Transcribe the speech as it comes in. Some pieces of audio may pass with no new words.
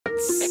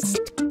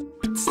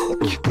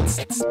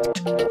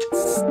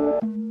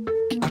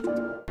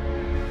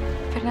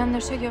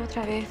Fernando, soy yo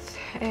otra vez.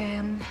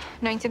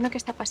 No entiendo qué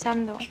está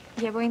pasando.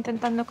 Llevo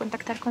intentando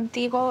contactar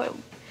contigo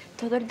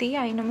todo el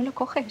día y no me lo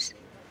coges.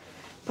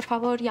 Por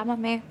favor,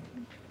 llámame.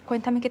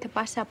 Cuéntame qué te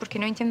pasa, porque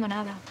no entiendo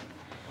nada.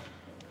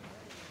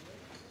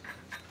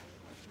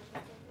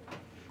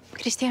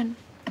 Cristian,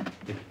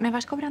 ¿me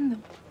vas cobrando?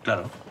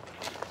 Claro.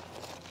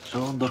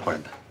 Son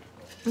 2,40.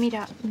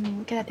 Mira,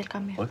 quédate el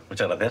cambio. Uy,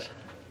 muchas gracias.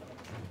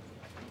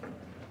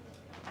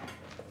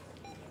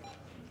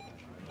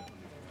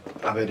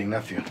 A ver,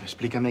 Ignacio,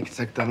 explícame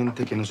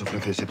exactamente qué nos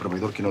ofrece ese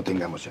proveedor que no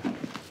tengamos ya.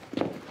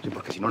 Sí,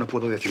 porque si no, no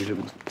puedo decir...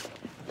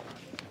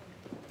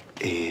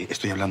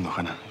 estoy hablando,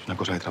 Hanna. Es una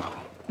cosa de trabajo.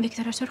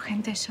 Víctor, es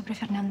urgente, es sobre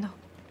Fernando.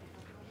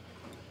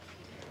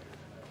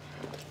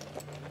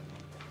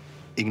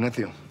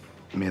 Ignacio,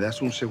 ¿me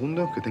das un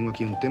segundo? Que tengo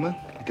aquí un tema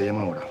y te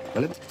llamo ahora,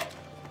 ¿vale?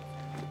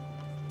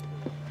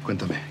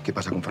 Cuéntame, ¿qué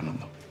pasa con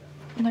Fernando?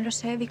 No lo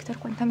sé, Víctor,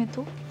 cuéntame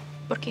tú.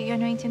 Porque yo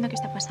no entiendo qué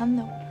está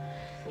pasando.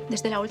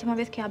 Desde la última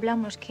vez que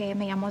hablamos, que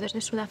me llamó desde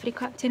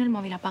Sudáfrica, tiene el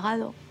móvil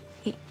apagado.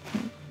 ¿Y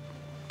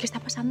qué está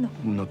pasando?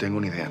 No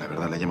tengo ni idea, la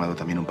verdad. Le he llamado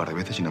también un par de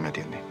veces y no me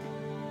atiende.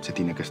 Se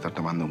tiene que estar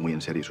tomando muy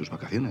en serio sus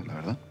vacaciones, la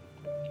verdad.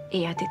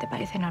 ¿Y a ti te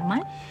parece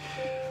normal?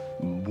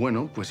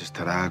 Bueno, pues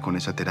estará con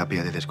esa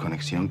terapia de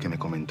desconexión que me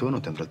comentó,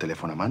 no tendrá el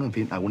teléfono a mano. En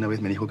fin, alguna vez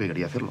me dijo que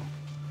quería hacerlo.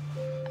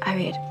 A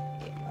ver,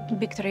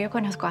 Víctor, yo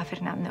conozco a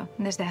Fernando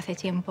desde hace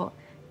tiempo.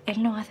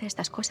 Él no hace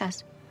estas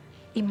cosas.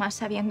 Y más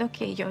sabiendo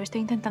que yo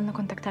estoy intentando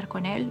contactar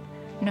con él.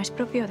 ¿No es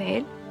propio de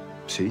él?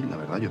 Sí, la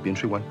verdad, yo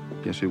pienso igual.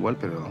 Pienso igual,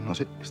 pero no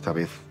sé, esta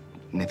vez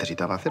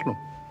necesitaba hacerlo.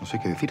 No sé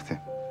qué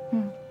decirte.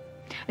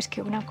 Es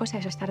que una cosa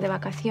es estar de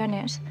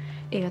vacaciones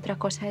y otra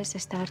cosa es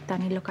estar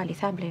tan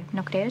ilocalizable,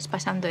 ¿no crees?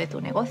 Pasando de tu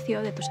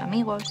negocio, de tus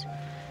amigos.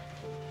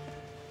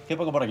 ¿Qué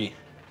poco por aquí?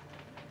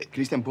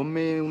 Cristian,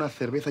 ponme una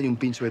cerveza y un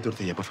pincho de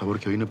tortilla, por favor,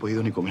 que hoy no he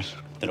podido ni comer.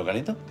 ¿Te lo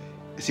caliento?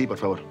 Sí, por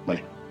favor,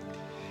 vale.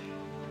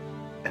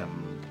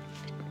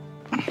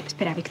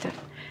 Espera, Víctor.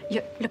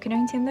 Yo lo que no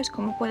entiendo es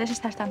cómo puedes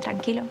estar tan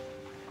tranquilo.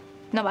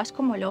 ¿No vas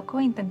como loco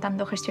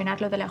intentando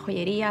gestionar lo de la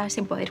joyería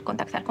sin poder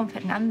contactar con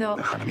Fernando?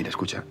 Hanna, mira,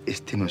 escucha,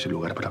 este no es el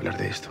lugar para hablar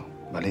de esto,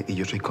 ¿vale? Y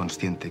yo soy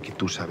consciente que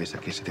tú sabes a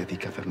qué se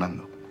dedica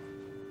Fernando.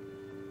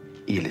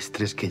 Y el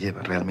estrés que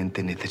lleva,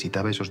 realmente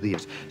necesitaba esos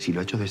días. Si lo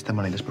ha hecho de esta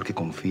manera es porque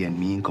confía en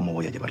mí y en cómo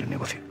voy a llevar el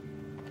negocio.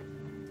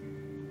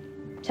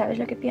 ¿Sabes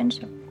lo que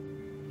pienso?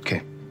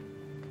 ¿Qué?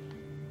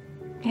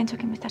 Pienso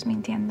que me estás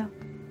mintiendo.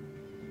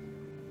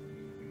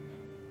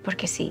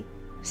 Porque sí,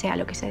 sé a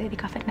lo que se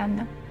dedica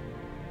Fernando.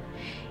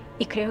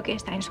 Y creo que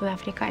está en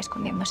Sudáfrica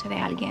escondiéndose de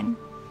alguien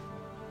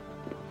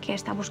que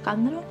está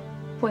buscándolo,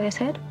 ¿puede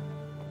ser?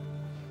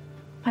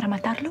 ¿Para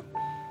matarlo?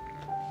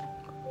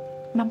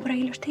 ¿Van por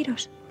ahí los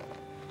tiros?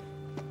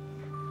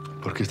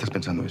 ¿Por qué estás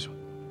pensando eso?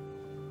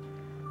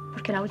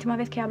 Porque la última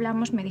vez que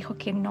hablamos me dijo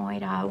que no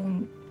era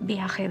un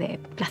viaje de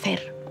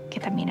placer, que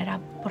también era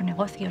por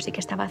negocios y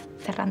que estaba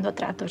cerrando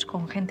tratos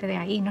con gente de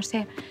ahí, no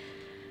sé.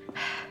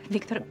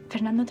 Víctor,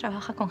 Fernando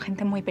trabaja con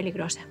gente muy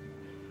peligrosa.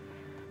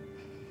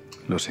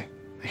 Lo sé,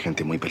 hay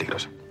gente muy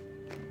peligrosa.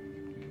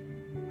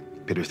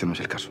 Pero este no es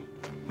el caso,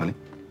 ¿vale?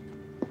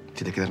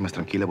 Si te quedas más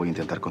tranquila, voy a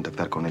intentar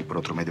contactar con él por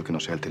otro medio que no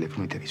sea el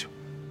teléfono y te aviso.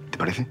 ¿Te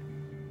parece?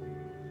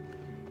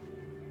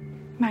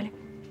 Vale.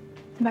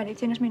 Vale,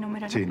 tienes mi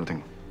número, ¿no? Sí, lo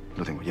tengo.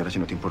 Lo tengo. Y ahora, si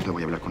no te importa,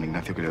 voy a hablar con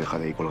Ignacio, que lo he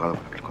dejado ahí colgado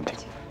para hablar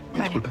contigo. ¿Me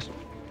Vale. disculpas?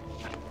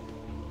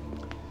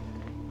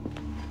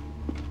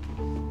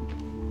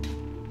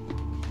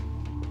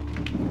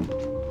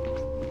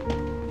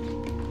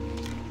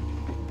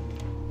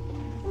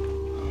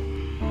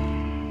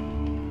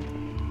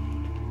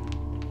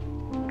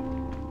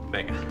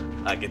 Venga,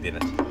 aquí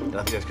tienes.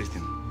 Gracias,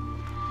 Cristian.